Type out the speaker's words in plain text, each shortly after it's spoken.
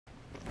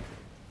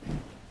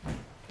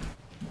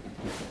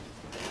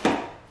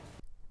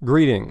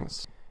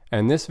Greetings.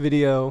 In this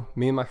video,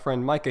 me and my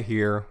friend Micah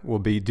here will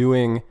be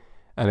doing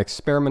an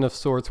experiment of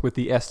sorts with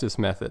the Estes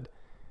method.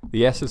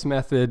 The Estes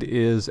method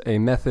is a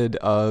method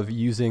of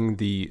using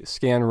the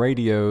scan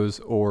radios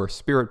or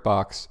spirit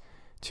box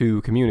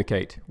to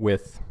communicate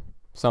with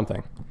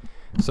something.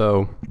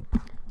 So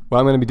what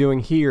I'm going to be doing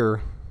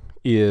here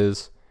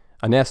is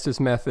an Estes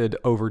method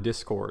over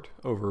Discord,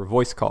 over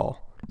voice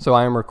call. So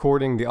I am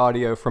recording the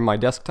audio from my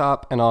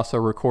desktop and also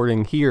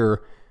recording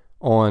here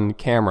on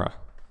camera.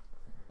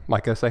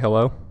 Micah, say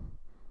hello.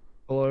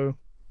 Hello.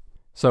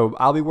 So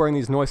I'll be wearing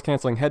these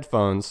noise-canceling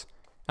headphones,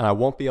 and I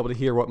won't be able to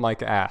hear what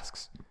Micah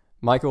asks.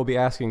 Micah will be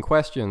asking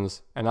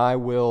questions, and I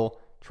will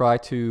try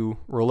to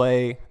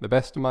relay the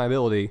best of my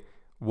ability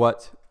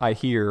what I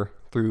hear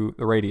through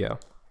the radio.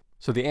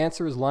 So the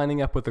answers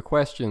lining up with the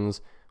questions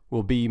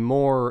will be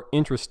more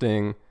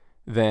interesting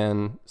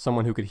than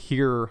someone who could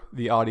hear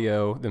the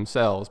audio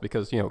themselves,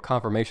 because,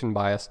 confirmation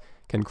bias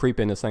can creep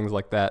into things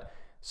like that.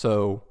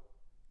 So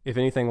if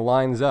anything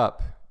lines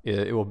up,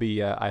 it will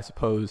be, I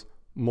suppose,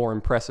 more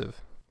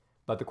impressive.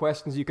 But the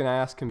questions you can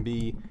ask can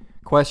be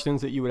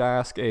questions that you would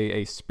ask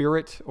a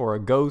spirit or a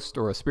ghost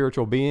or a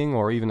spiritual being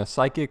or even a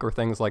psychic or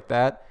things like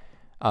that.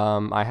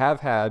 I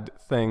have had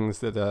things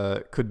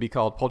that could be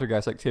called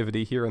poltergeist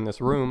activity here in this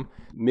room.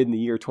 Mid in the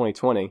year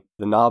 2020,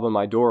 the knob on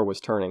my door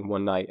was turning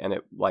one night, and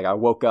I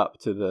woke up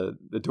to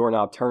the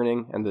doorknob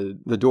turning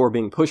and the door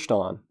being pushed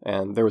on,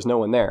 and there was no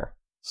one there.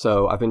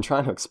 So I've been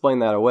trying to explain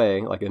that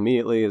away,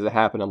 immediately as it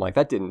happened. I'm like,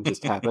 that didn't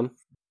just happen.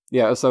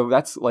 Yeah, so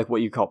that's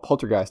what you call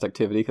poltergeist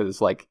activity, because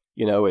it's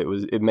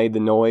it made the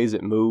noise,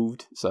 it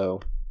moved.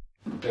 So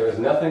there is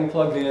nothing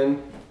plugged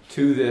in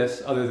to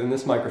this other than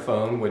this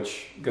microphone,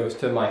 which goes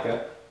to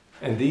Micah.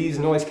 And these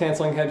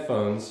noise-canceling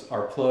headphones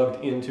are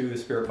plugged into the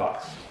spirit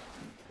box.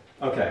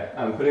 Okay,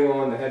 I'm putting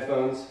on the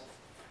headphones.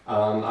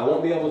 I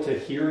won't be able to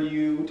hear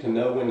you to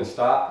know when to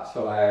stop,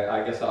 so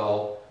I guess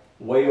I'll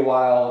wait a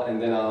while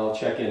and then I'll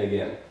check in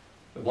again.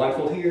 The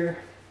blindfold here,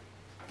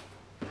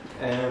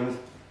 and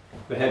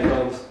the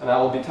headphones, and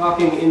I will be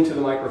talking into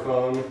the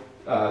microphone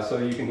so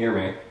you can hear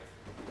me.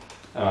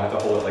 I don't have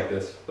to hold it like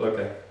this, but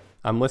okay.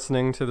 I'm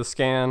listening to the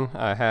scan.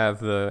 I have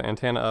the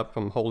antenna up.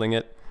 I'm holding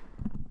it.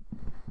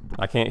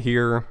 I can't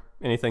hear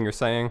anything you're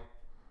saying.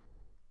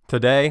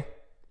 Today?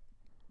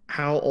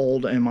 How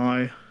old am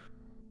I?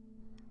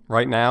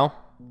 Right now?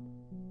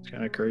 It's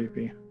kind of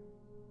creepy.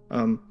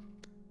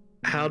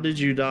 How did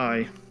you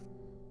die?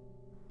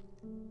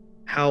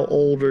 How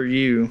old are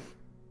you?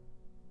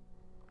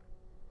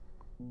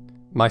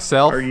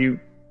 Myself?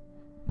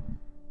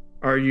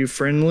 Are you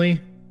friendly?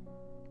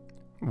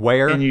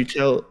 Where? Can you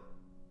tell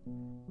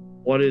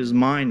what is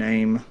my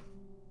name?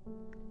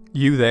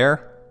 You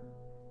there?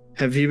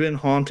 Have you been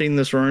haunting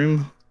this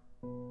room?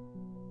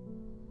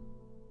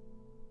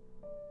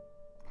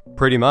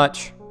 Pretty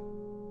much.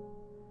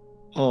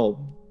 Oh,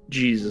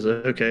 Jesus.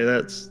 Okay,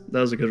 that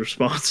was a good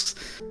response.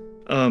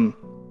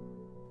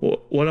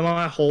 What am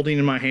I holding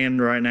in my hand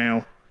right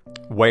now?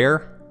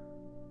 Where?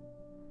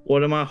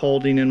 What am I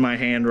holding in my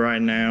hand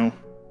right now?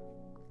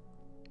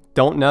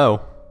 Don't know.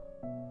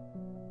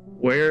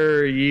 Where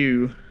are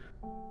you?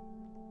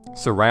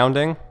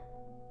 Surrounding?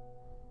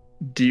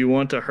 Do you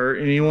want to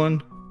hurt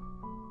anyone?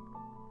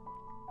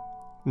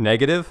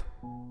 Negative?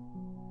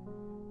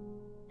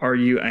 Are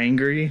you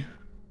angry?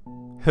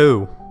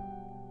 Who?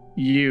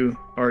 You.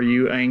 Are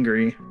you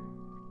angry?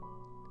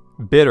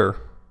 Bitter.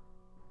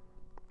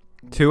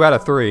 2 out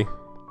of 3.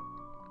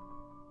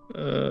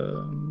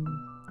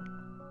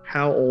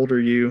 How old are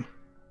you?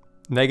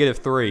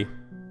 -3.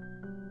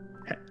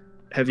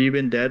 Have you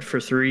been dead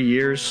for 3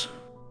 years?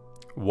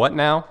 What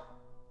now?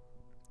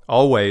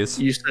 Always.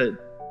 You said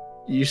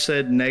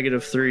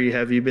 -3.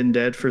 Have you been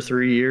dead for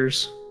 3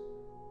 years?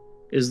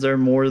 Is there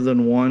more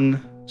than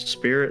one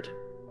spirit?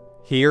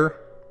 Here?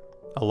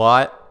 A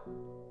lot.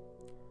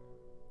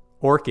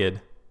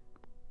 Orchid.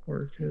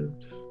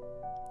 Orchid.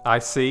 I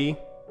see.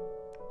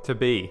 To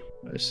be.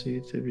 I see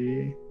to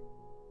be.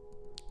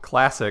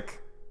 Classic.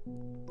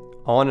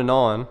 On and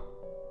on.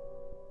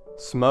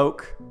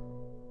 Smoke.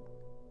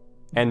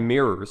 And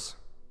mirrors.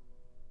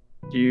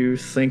 Do you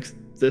think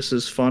this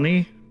is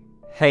funny?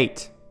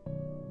 Hate.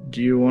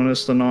 Do you want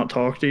us to not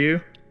talk to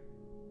you?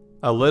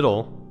 A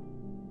little.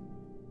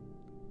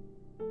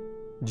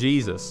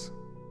 Jesus.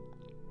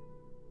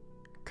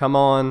 Come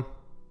on.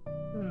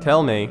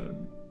 Tell me.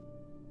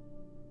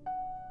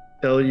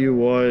 Tell you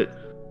what?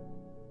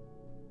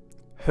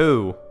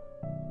 Who?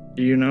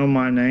 Do you know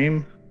my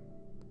name?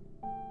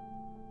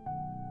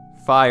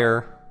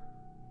 Fire.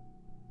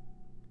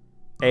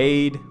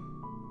 Aid.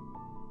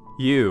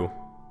 You.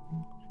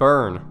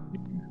 Burn.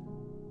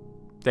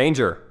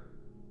 Danger.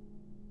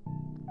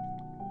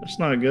 That's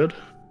not good.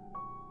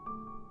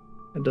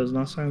 It does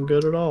not sound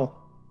good at all.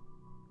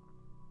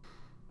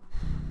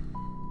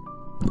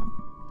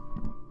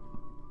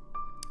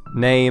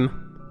 Name.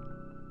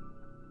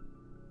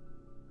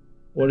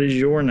 What is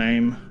your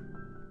name?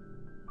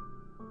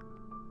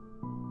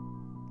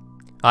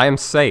 I am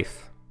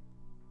safe.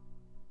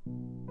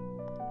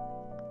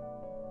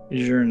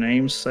 Is your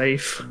name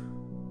safe?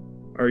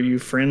 Are you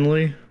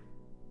friendly?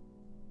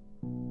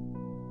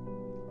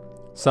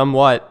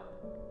 Somewhat.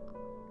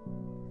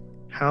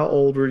 How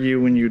old were you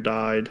when you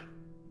died?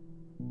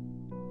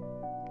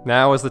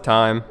 Now is the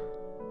time.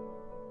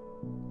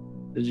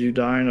 Did you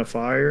die in a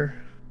fire?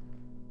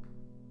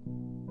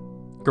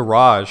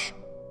 Garage.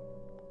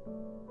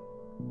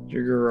 Did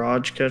your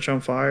garage catch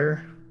on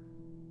fire?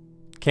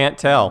 Can't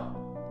tell.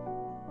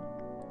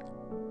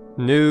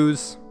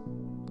 News.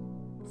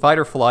 Fight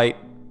or flight.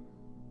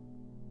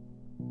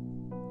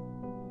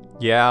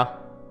 Yeah.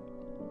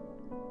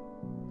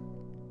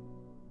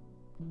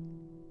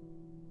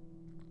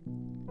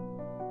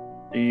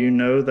 Do you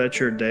know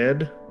that you're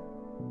dead?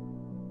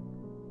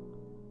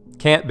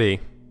 Can't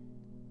be.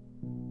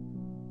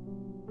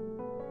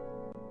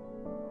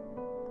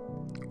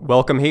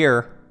 Welcome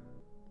here.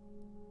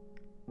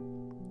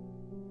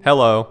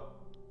 Hello.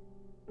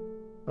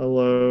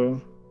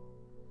 Hello.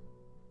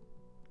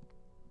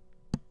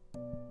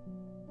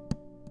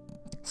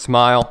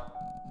 Smile.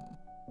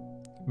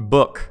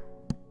 Book.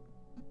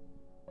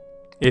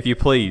 If you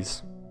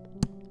please.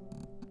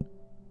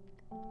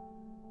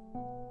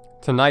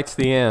 Tonight's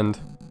the end.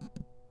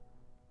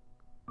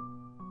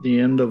 The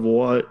end of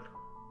what?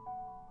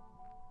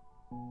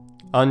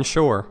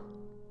 Unsure.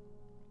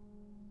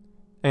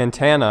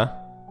 Antenna.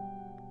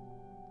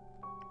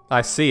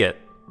 I see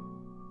it.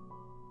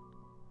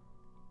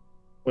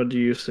 What do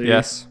you see?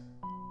 Yes.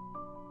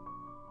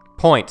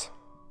 Point.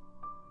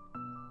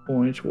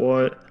 Point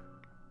what?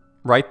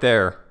 Right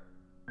there.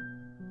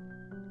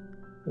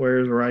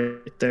 Where's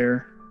right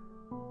there?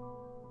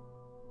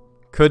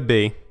 Could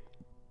be.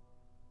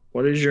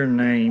 What is your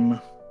name?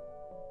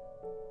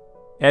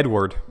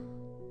 Edward.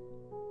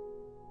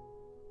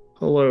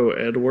 Hello,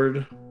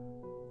 Edward.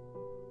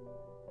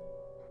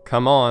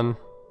 Come on.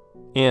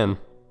 In.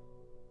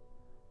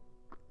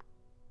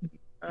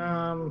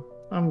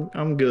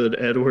 I'm good,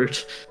 Edward.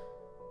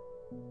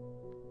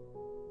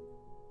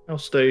 I'll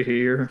stay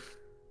here.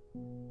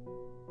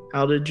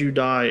 How did you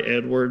die,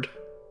 Edward?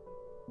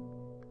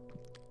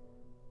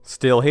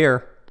 Still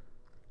here.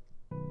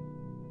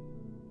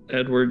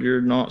 Edward,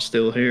 you're not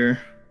still here.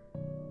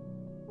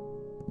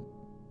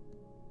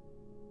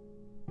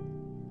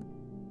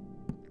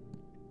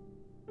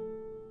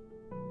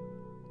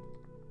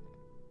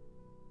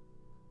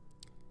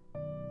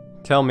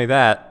 Tell me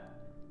that.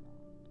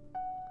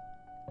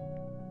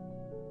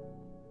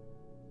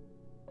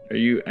 Are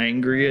you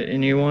angry at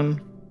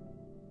anyone?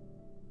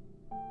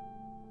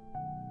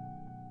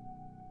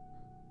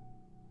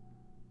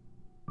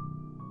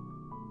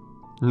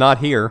 Not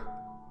here.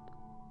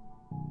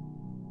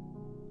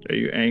 Are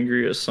you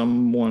angry at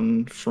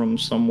someone from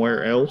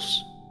somewhere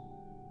else?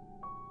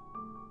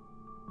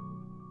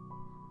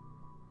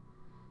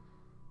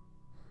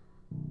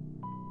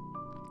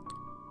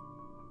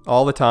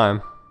 All the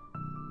time.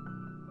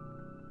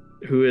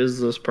 Who is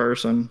this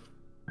person?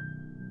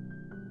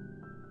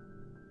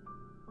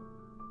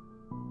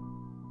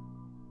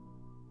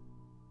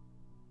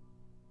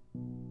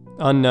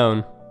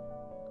 Unknown.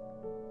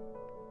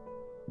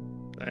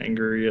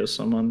 Angry at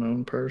some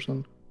unknown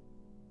person?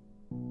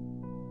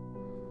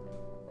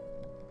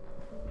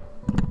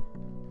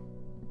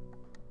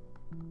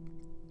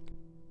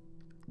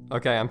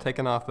 Okay, I'm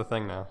taking off the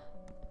thing now.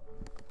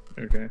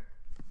 Okay.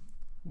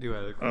 Do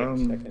a quick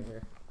second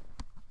here.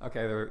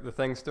 Okay, the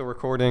thing's still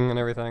recording and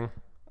everything.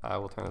 I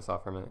will turn this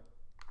off for a minute.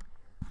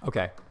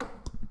 Okay.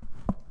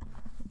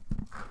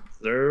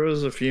 There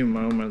was a few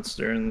moments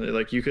during the,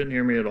 like, you couldn't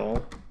hear me at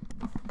all.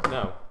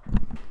 No.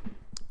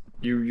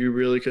 You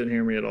really couldn't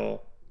hear me at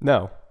all.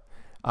 No.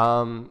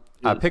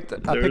 I picked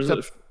up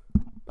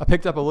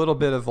a little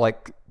bit of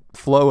like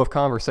flow of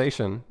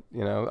conversation.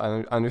 You know,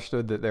 I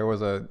understood that there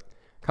was a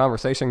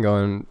conversation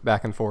going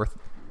back and forth.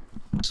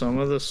 Some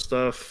of the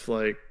stuff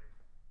like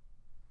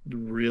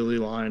really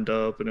lined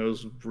up, and it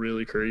was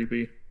really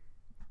creepy.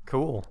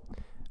 Cool.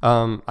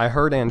 I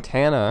heard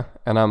antenna,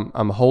 and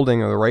I'm holding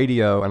the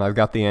radio, and I've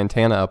got the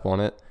antenna up on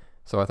it,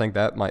 so I think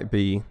that might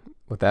be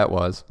what that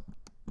was.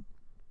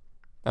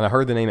 And I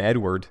heard the name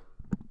Edward.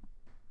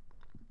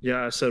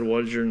 Yeah, I said,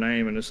 "What is your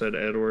name?" and it said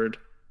Edward.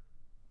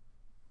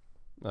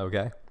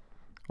 Okay.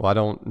 Well, I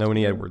don't know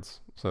any Edwards,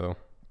 so.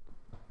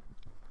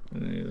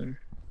 Me neither.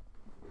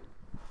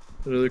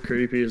 Really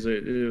creepy is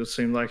it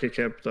seemed like it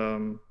kept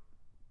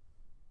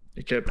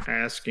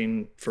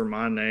asking for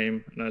my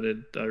name,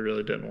 and I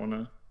really didn't want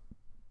to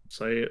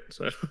say it,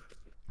 so.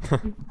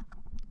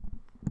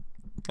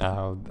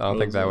 I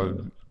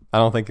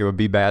don't think it would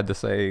be bad to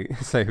say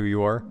who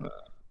you are.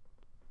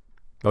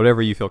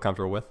 Whatever you feel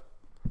comfortable with.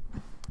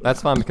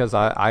 That's fine, because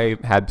I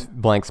had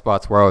blank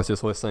spots where I was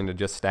just listening to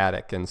just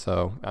static, and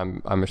so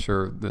I'm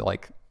sure that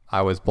like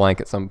I was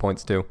blank at some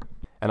points too.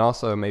 And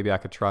also maybe I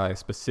could try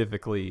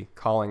specifically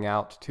calling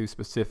out to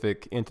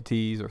specific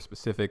entities or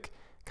specific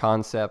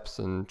concepts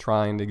and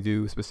trying to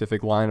do a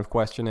specific line of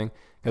questioning,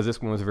 because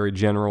this one was very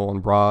general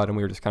and broad, and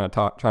we were just kind of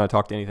trying to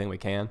talk to anything we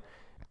can.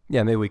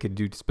 Yeah, maybe we could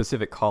do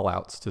specific call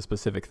outs to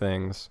specific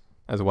things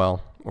as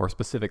well, or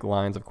specific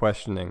lines of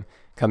questioning,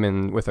 come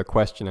in with a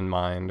question in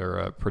mind or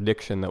a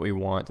prediction that we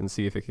want and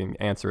see if it can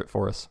answer it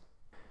for us.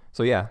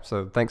 So yeah,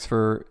 so thanks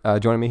for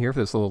joining me here for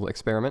this little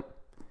experiment.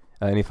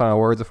 Any final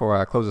words before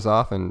I close this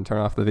off and turn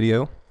off the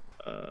video?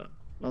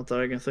 Not that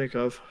I can think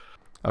of.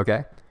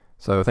 Okay,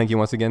 so thank you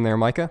once again there,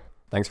 Micah.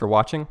 Thanks for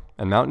watching,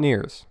 and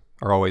Mountaineers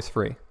are always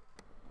free.